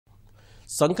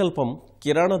సంకల్పం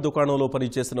కిరాణా దుకాణంలో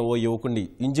పనిచేసిన ఓ యువకుణ్ణి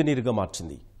ఇంజనీర్గా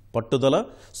మార్చింది. పట్టుదల,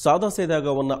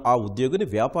 సాదాసీదాగా ఉన్న ఆ ఉద్యోగిని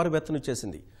వ్యాపారవేత్తను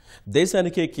చేసింది.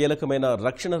 దేశానికే కీలకమైన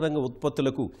రక్షణ రంగ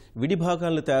ఉత్పత్తులకు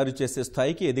విడిభాగాలను తయారు చేసే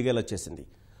స్థాయికి ఎదిగేలా చేసింది.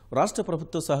 రాష్ట్ర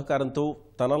ప్రభుత్వ సహకారంతో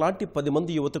తనలాంటి 10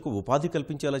 మంది యువతకు ఉపాధి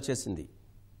కల్పించేలా చేసింది.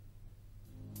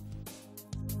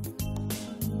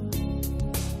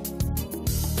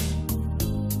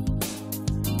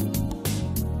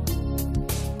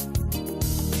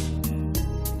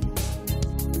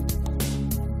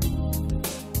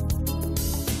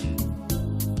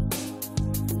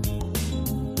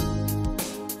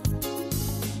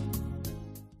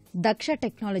 దక్ష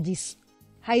టెక్నాలజీస్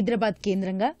హైదరాబాద్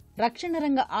కేంద్రంగా రక్షణ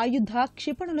రంగ ఆయుధ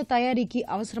క్షిపణుల తయారీకి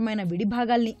అవసరమైన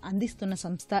విడిభాగాల్ని అందిస్తున్న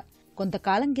సంస్థ.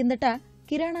 కొంతకాలం కిందట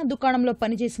కిరాణా దుకాణంలో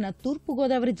పనిచేసిన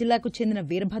తూర్పుగోదావరి జిల్లాకు చెందిన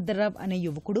వీరభద్రరావు అనే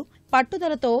యువకుడు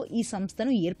పట్టుదలతో ఈ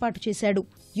సంస్థను ఏర్పాటు చేశాడు.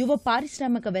 యువ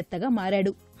పారిశ్రామికవేత్తగా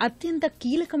మారాడు. అత్యంత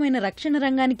కీలకమైన రక్షణ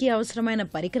రంగానికి అవసరమైన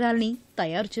పరికరాల్ని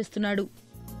తయారు చేస్తున్నాడు.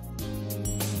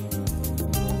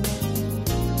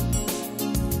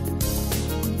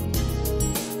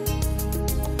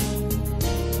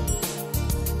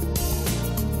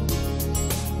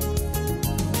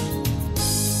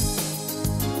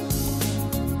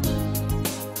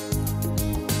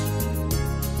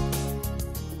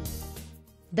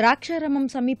 ద్రాక్షారామం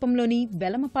సమీపంలోని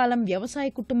వెలమపాలెం వ్యవసాయ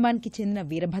కుటుంబానికి చెందిన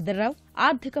వీరభద్రరావు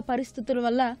ఆర్థిక పరిస్థితుల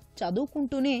వల్ల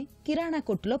చదువుకుంటూనే కిరాణా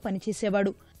కొట్టులో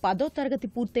పనిచేసేవాడు. 10వ తరగతి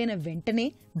పూర్తయిన వెంటనే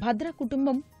భద్ర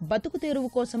కుటుంబం బతుకు తెరువు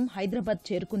కోసం హైదరాబాద్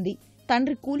చేరుకుంది.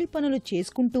 తండ్రి కూలి పనులు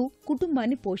చేసుకుంటూ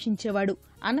కుటుంబాన్ని పోషించేవాడు.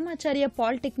 అన్నమాచార్య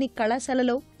పాలిటెక్నిక్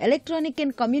కళాశాలలో ఎలక్ట్రానిక్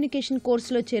అండ్ కమ్యూనికేషన్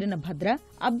కోర్సులో చేరిన భద్ర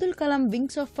Abdul Kalam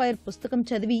wings of fire పుస్తకం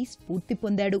చదివి స్ఫూర్తి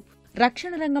పొందాడు.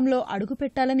 రక్షణ రంగంలో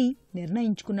అడుగుపెట్టాలని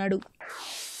నిర్ణయించుకున్నాడు.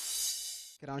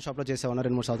 కిరాణా షాప్లో చేసేవాడిని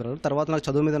 2-3 సంవత్సరాలు. తర్వాత నాకు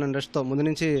చదువు మీద ఇంట్రెస్ట్తో ముందు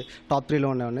నుంచి టాప్ 3లో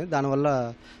ఉండేవాడిని. దానివల్ల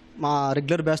మా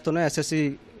రెగ్యులర్ బ్యాచ్తోనే ఎస్ఎస్సి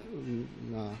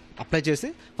అప్లై చేసి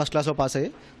ఫస్ట్ క్లాస్లో పాస్ అయ్యి,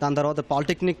 దాని తర్వాత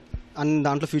పాలిటెక్నిక్ అని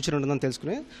దాంట్లో ఫ్యూచర్ ఉంటుందని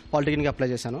తెలుసుకుని పాలిటెక్నిక్ అప్లై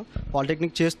చేశాను.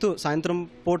 పాలిటెక్నిక్ చేస్తూ సాయంత్రం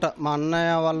పూట మా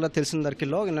అన్నయ్య వాళ్ళ తెలిసిన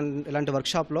దర్కిల్లో ఇలాంటి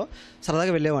వర్క్షాప్లో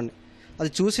సరదాగా వెళ్ళేవాడిని.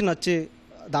 అది చూసి నచ్చి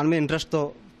దాని మీద ఇంట్రెస్ట్తో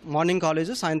మార్నింగ్ కాలేజ్,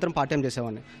 సాయంత్రం పార్ట్ టైం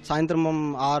చేసేవాడిని. సాయంత్రం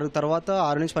 6 తర్వాత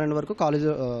 6 నుంచి 12 వరకు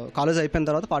కాలేజ్ అయిపోయిన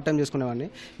తర్వాత పార్ట్ టైం చేసుకునేవాడిని.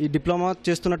 ఈ డిప్లొమా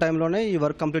చేస్తున్న టైంలోనే ఈ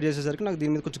వర్క్ కంప్లీట్ చేసేసరికి నాకు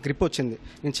దీని మీద కొంచెం గ్రిప్ వచ్చింది.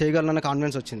 నేను చేయగలనన్న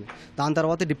కాన్ఫిడెన్స్ వచ్చింది. దాని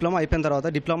తర్వాత డిప్లొమా అయిపోయిన తర్వాత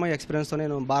డిప్లొమా ఎక్స్పీరియన్స్తో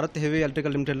నేను భారత్ హెవీ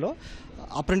ఎలక్ట్రికల్ లిమిటెడ్లో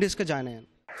అప్రెంటిస్గా జాయిన్ అయ్యాను.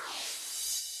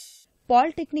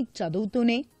 పాలిటెక్నిక్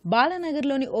చదువుతూనే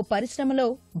బాలానగర్లోని ఓ పరిశ్రమలో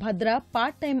భద్ర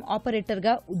పార్ట్ టైం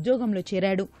ఆపరేటర్గా ఉద్యోగంలో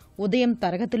చేరాడు. ఉదయం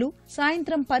తరగతులు,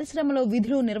 సాయంత్రం పరిశ్రమలో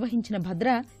విధులు నిర్వహించిన భద్ర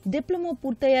డిప్లొమా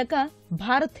పూర్తయ్యాక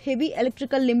భారత్ హెవీ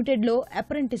ఎలక్ట్రికల్ లిమిటెడ్లో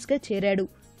అప్రెంటిస్గా చేరాడు.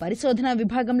 పరిశోధనా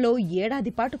విభాగంలో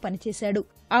ఏడాది పాటు పనిచేశాడు.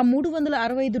 ఆ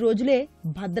 365 రోజులే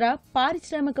భద్ర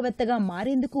పారిశ్రామికవేత్తగా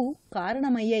మారేందుకు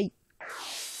కారణమయ్యాయి.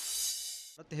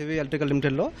 హెవీ ఎలక్ట్రికల్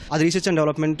లిమిటెడ్లో అది రీసెర్చ్ అండ్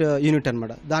డెవలప్మెంట్ యూనిట్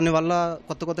అనమాట. దానివల్ల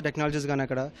కొత్త టెక్నాలజీస్ కానీ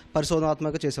అక్కడ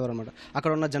పరిశోధనాత్మకంగా చేసేవారు అనమాట.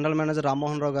 అక్కడ ఉన్న జనరల్ మేనేజర్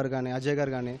రామ్మోహన్ రావు గారు కానీ అజయ్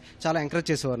గారు కానీ చాలా ఎంకరేజ్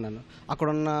చేసేవారు నన్ను. అక్కడ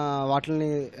ఉన్న వాటిని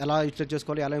ఎలా యూటిలైజ్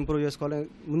చేసుకోవాలి, ఎలా ఇంప్రూవ్ చేసుకోవాలి,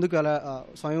 ముందుకు ఎలా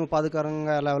స్వయం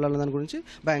ఉపాధికరంగా ఎలా వెళ్ళాలి దాని గురించి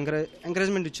బాగా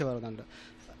ఎంకరేజ్మెంట్ ఇచ్చేవారు. దాంట్లో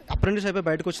అప్రెంటిస్ అయిపోయి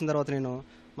బయటకు వచ్చిన తర్వాత నేను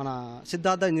మన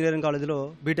సిద్ధార్థ ఇంజనీరింగ్ కాలేజ్లో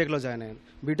బీటెక్లో జాయిన్ అయ్యాను.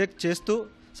 బీటెక్ చేస్తూ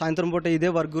సాయంత్రం పూట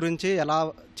ఇదే వర్క్ గురించి ఎలా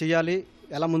చేయాలి,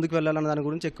 ఎలా ముందుకు వెళ్ళాలన్న దాని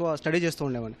గురించి ఎక్కువ స్టడీ చేస్తూ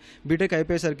ఉండేవాడిని. బీటెక్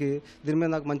అయిపోయేసరికి దీని మీద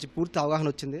నాకు మంచి పూర్తి అవగాహన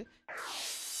వచ్చింది.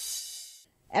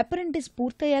 అప్రెంటిస్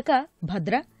పూర్తయ్యాక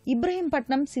భద్ర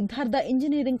ఇబ్రహీంపట్నం సిద్ధార్థ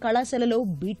ఇంజనీరింగ్ కళాశాలలో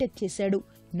బీటెక్ చేశాడు.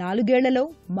 4 ఏళ్లలో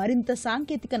మరింత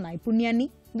సాంకేతిక నైపుణ్యాన్ని,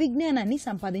 విజ్ఞానాన్ని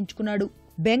సంపాదించుకున్నాడు.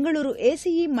 బెంగళూరు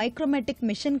ఏసీఈ మైక్రోమెటిక్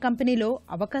మిషన్ కంపెనీలో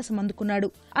అవకాశం అందుకున్నాడు.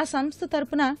 ఆ సంస్థ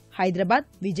తరపున హైదరాబాద్,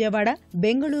 విజయవాడ,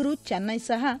 బెంగళూరు, చెన్నై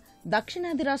సహా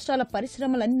దక్షిణాది రాష్ట్రాల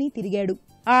పరిశ్రమలన్నీ తిరిగాడు.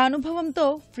 ఆ అనుభవంతో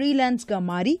ఫ్రీలాన్స్ గా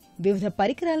మారి వివిధ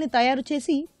పరికరాల్ని తయారు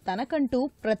చేసి తనకంటూ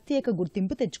ప్రత్యేక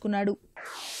గుర్తింపు తెచ్చుకున్నాడు.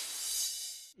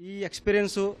 ఈ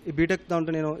ఎక్స్పీరియన్స్, ఈ బీటెక్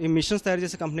దాంట్లో నేను ఈ మిషన్స్ తయారు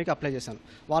చేసే కంపెనీకి అప్లై చేశాను.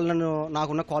 వాళ్ళు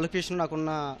నాకున్న క్వాలిఫికేషన్,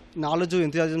 నాకున్న నాలెడ్జ్,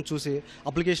 ఎంతూజియాజం చూసి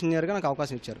అప్లికేషన్ ఇంజనీర్గా నాకు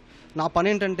అవకాశం ఇచ్చారు. నా పని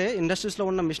ఏంటంటే ఇండస్ట్రీస్లో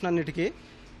ఉన్న మిషన్ అన్నిటికీ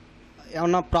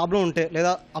ఏమన్నా ప్రాబ్లం ఉంటే,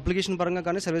 లేదా అప్లికేషన్ పరంగా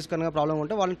కానీ సర్వీస్ పరంగా ప్రాబ్లం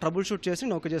ఉంటే వాళ్ళని ట్రబుల్ షూట్ చేసి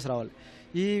నౌక చేసి రావాలి.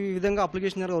 ఈ విధంగా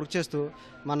అప్లికేషన్ వర్క్ చేస్తూ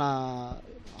మన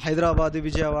హైదరాబాద్,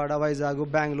 విజయవాడ, వైజాగ్,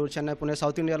 బెంగళూరు, చెన్నై, పుణె,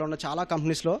 సౌత్ ఇండియాలో ఉన్న చాలా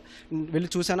కంపెనీస్లో వెళ్ళి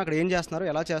చూశాను. అక్కడ ఏం చేస్తున్నారు,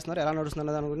 ఎలా చేస్తున్నారు, ఎలా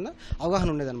నడుస్తున్నారు దాని గురించి అవగాహన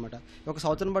ఉండేదన్నమాట. ఒక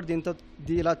సంవత్సరం పాటు దీంతో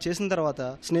ఇలా చేసిన తర్వాత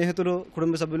స్నేహితులు,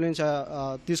 కుటుంబ సభ్యుల నుంచి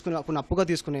తీసుకుని కొన్ని అప్పుగా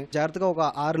తీసుకుని జాగ్రత్తగా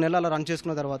ఒక 6 నెలలు అలా రన్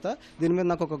చేసుకున్న తర్వాత దీని మీద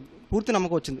నాకు ఒక పూర్తి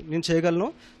నమ్మకం వచ్చింది. నేను చేయగలను,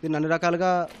 దీన్ని అన్ని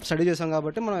రకాలుగా స్టడీ చేశాం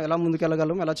కాబట్టి మనం ఎలా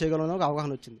ముందుకెళ్ళగలం, ఎలా చేయగలం ఒక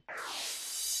అవగాహన వచ్చింది.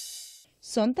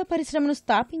 సొంత పరిశ్రమను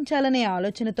స్థాపించాలనే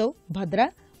ఆలోచనతో భద్ర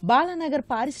బాలానగర్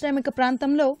పారిశ్రామిక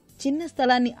ప్రాంతంలో చిన్న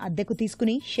స్థలాన్ని అద్దెకు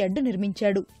తీసుకుని షెడ్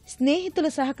నిర్మించాడు. స్నేహితుల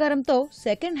సహకారంతో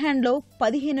సెకండ్ హ్యాండ్లో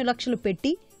 15 లక్షలు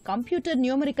పెట్టి కంప్యూటర్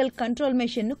న్యూమరికల్ కంట్రోల్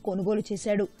మెషిన్ను కొనుగోలు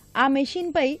చేశాడు. ఆ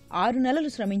మెషిన్పై 6 నెలలు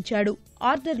శ్రమించాడు.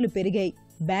 ఆర్డర్లు పెరిగాయి.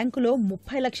 బ్యాంకులో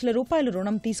 30 లక్షల రూపాయలు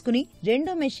రుణం తీసుకుని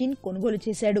రెండో మెషిన్ కొనుగోలు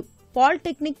చేశాడు.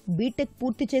 పాలిటెక్నిక్, బీటెక్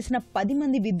పూర్తి చేసిన 10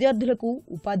 మంది విద్యార్థులకు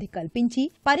ఉపాధి కల్పించి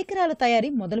పరికరాల తయారీ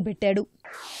మొదలుపెట్టాడు.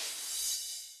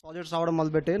 ప్రాజెక్ట్స్ రావడం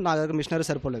మొదలుపెట్టి నా దగ్గర మిషనరీ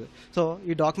సరిపోలేదు. సో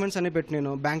ఈ డాక్యుమెంట్స్ అన్ని పెట్టి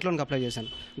నేను బ్యాంక్ లోన్కి అప్లై చేశాను.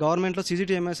 గవర్నమెంట్లో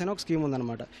CGTMS అని ఒక స్కీమ్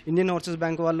ఉందన్నమాట. ఇండియన్ ఓవర్సీస్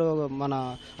బ్యాంక్ వాళ్ళు మన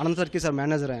అనంతర్కి సార్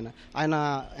మేనేజర్ ఆయన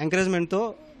ఎంకరేజ్మెంట్తో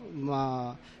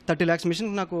 30 lakhs మిషన్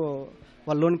నాకు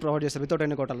వాళ్ళు లోన్ ప్రొవైడ్ చేస్తారు వితౌట్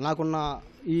ఎనీ కోటల్. నాకున్న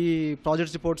ఈ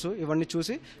ప్రాజెక్ట్ రిపోర్ట్స్ ఇవన్నీ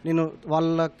చూసి నేను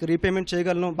వాళ్ళకి రీపేమెంట్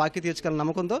చేయగలను, బాకీ తీర్చగలను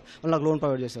నమ్మకంతో వాళ్ళకి లోన్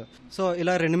ప్రొవైడ్ చేశారు. సో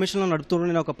ఇలా 2 మిషన్లు నడుపుతూ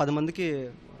నేను ఒక 10 మందికి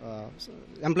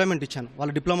ఎంప్లాయ్మెంట్ ఇచ్చాను.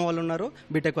 వాళ్ళు డిప్లొమా వాళ్ళు ఉన్నారు,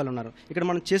 బీటెక్ వాళ్ళు ఉన్నారు. ఇక్కడ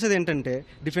మనం చేసేది ఏంటంటే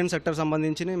డిఫెన్స్ సెక్టర్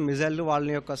సంబంధించిన మిజైల్ వాళ్ళ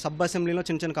యొక్క సబ్ అసెంబ్లీలో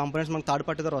చిన్న చిన్న కంపెనీస్ మనకు థర్డ్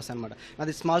పార్టీ ద్వారా వస్తాయి అనమాట.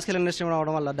 అది స్మాల్ స్కేల్ ఇండస్ట్రీ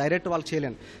అవడం వల్ల డైరెక్ట్ వాళ్ళు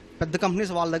చేయలేను. పెద్ద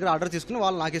కంపెనీస్ వాళ్ళ దగ్గర ఆర్డర్ తీసుకుని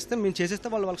వాళ్ళు నాకు ఇస్తే మేము చేసేస్తే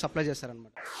వాళ్ళకి సప్లై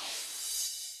చేస్తారనమాట.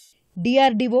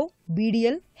 DRDO,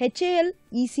 BDL, HAL,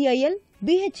 ECIL,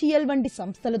 BHEL వంటి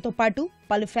సంస్థలతో పాటు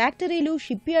పలు ఫ్యాక్టరీలు,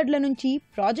 షిప్యార్డ్ల నుంచి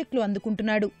ప్రాజెక్టులు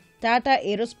అందుకుంటున్నాడు. టాటా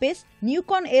ఏరోస్పేస్,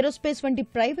 న్యూకాన్ ఏరోస్పేస్ వంటి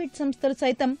ప్రైవేట్ సంస్థలు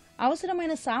సైతం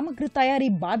అవసరమైన సామగ్రి తయారీ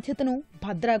బాధ్యతను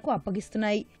భద్రాకు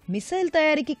అప్పగిస్తున్నాయి. మిసైల్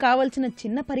తయారీకి కావలసిన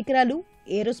చిన్న పరికరాలు,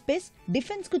 ఏరోస్పేస్,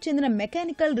 డిఫెన్స్ కు చెందిన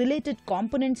మెకానికల్ రిలేటెడ్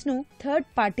కాంపోనెంట్స్ ను థర్డ్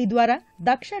పార్టీ ద్వారా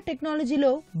దక్ష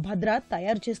టెక్నాలజీలో భద్ర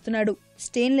తయారు చేస్తున్నాడు.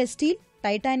 స్టెయిన్లెస్ స్టీల్,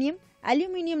 టైటానియం,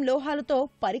 అల్యూమినియం లోహాలతో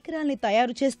పరికరాల్ని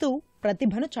తయారు చేస్తూ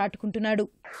ప్రతిభను చాటుకుంటున్నాడు.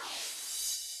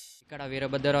 ఇక్కడ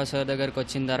వీరభద్రరావు సార్ దగ్గరకు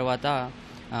వచ్చిన తర్వాత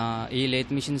ఈ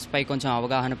లేత్ మిషన్స్ పై కొంచెం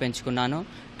అవగాహన పెంచుకున్నాను.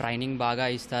 ట్రైనింగ్ బాగా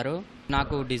ఇస్తారు.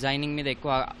 నాకు డిజైనింగ్ మీద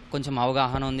ఎక్కువ కొంచెం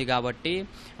అవగాహన ఉంది కాబట్టి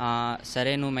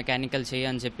సరే నువ్వు మెకానికల్ చేయి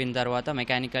అని చెప్పిన తర్వాత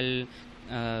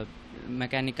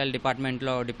మెకానికల్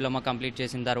డిపార్ట్మెంట్లో డిప్లొమా కంప్లీట్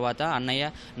చేసిన తర్వాత అన్నయ్య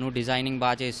నువ్వు డిజైనింగ్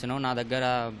బాగా చేస్తున్నావు, నా దగ్గర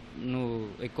నువ్వు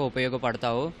ఎక్కువ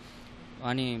ఉపయోగపడతావు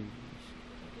అని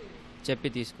చెప్పి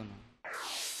తీసుకున్నాను.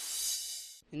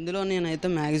 ఇందులో నేనైతే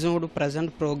మ్యాక్సిమం ఇప్పుడు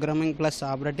ప్రజెంట్ ప్రోగ్రామింగ్ ప్లస్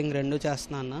ఆపరేటింగ్ 2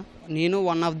 చేస్తున్నాను. నేను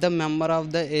one of the member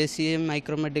of the ACA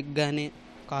మైక్రోమెటిక్ కానీ,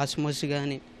 కాస్మోస్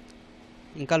కానీ,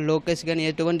 ఇంకా లోకేష్ కానీ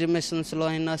ఎటువంటి మిషన్స్లో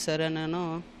అయినా సరే నేను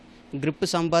గ్రిప్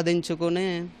సంపాదించుకుని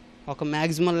ఒక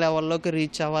మ్యాక్సిమం లెవెల్లోకి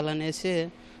రీచ్ అవ్వాలనేసి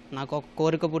నాకు ఒక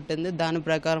కోరిక పుట్టింది. దాని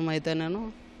ప్రకారం అయితే నేను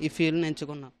ఈ ఫీల్డ్ని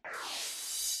ఎంచుకున్నాను.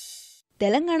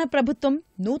 తెలంగాణ ప్రభుత్వం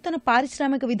నూతన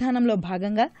పారిశ్రామిక విధానంలో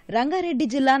భాగంగా రంగారెడ్డి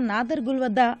జిల్లా నాదర్గుల్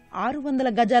వద్ద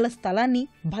 600 గజాల స్థలాన్ని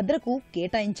భద్రకు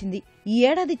కేటాయించింది. ఈ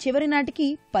ఏడాది చివరి నాటికి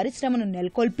పరిశ్రమను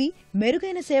నెలకొల్పి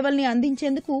మెరుగైన సేవల్ని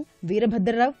అందించేందుకు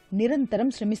వీరభద్రరావు నిరంతరం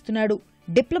శ్రమిస్తున్నాడు.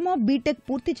 డిప్లొమా, బీటెక్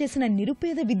పూర్తి చేసిన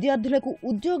నిరుపేద విద్యార్థులకు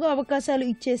ఉద్యోగ అవకాశాలు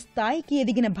ఇచ్చే స్థాయికి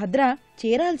ఎదిగిన భద్ర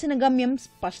చేరాల్సిన గమ్యం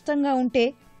స్పష్టంగా ఉంటే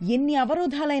ఎన్ని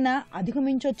అవరోధాలైనా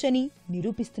అధిగమించొచ్చని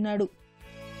నిరూపిస్తున్నాడు.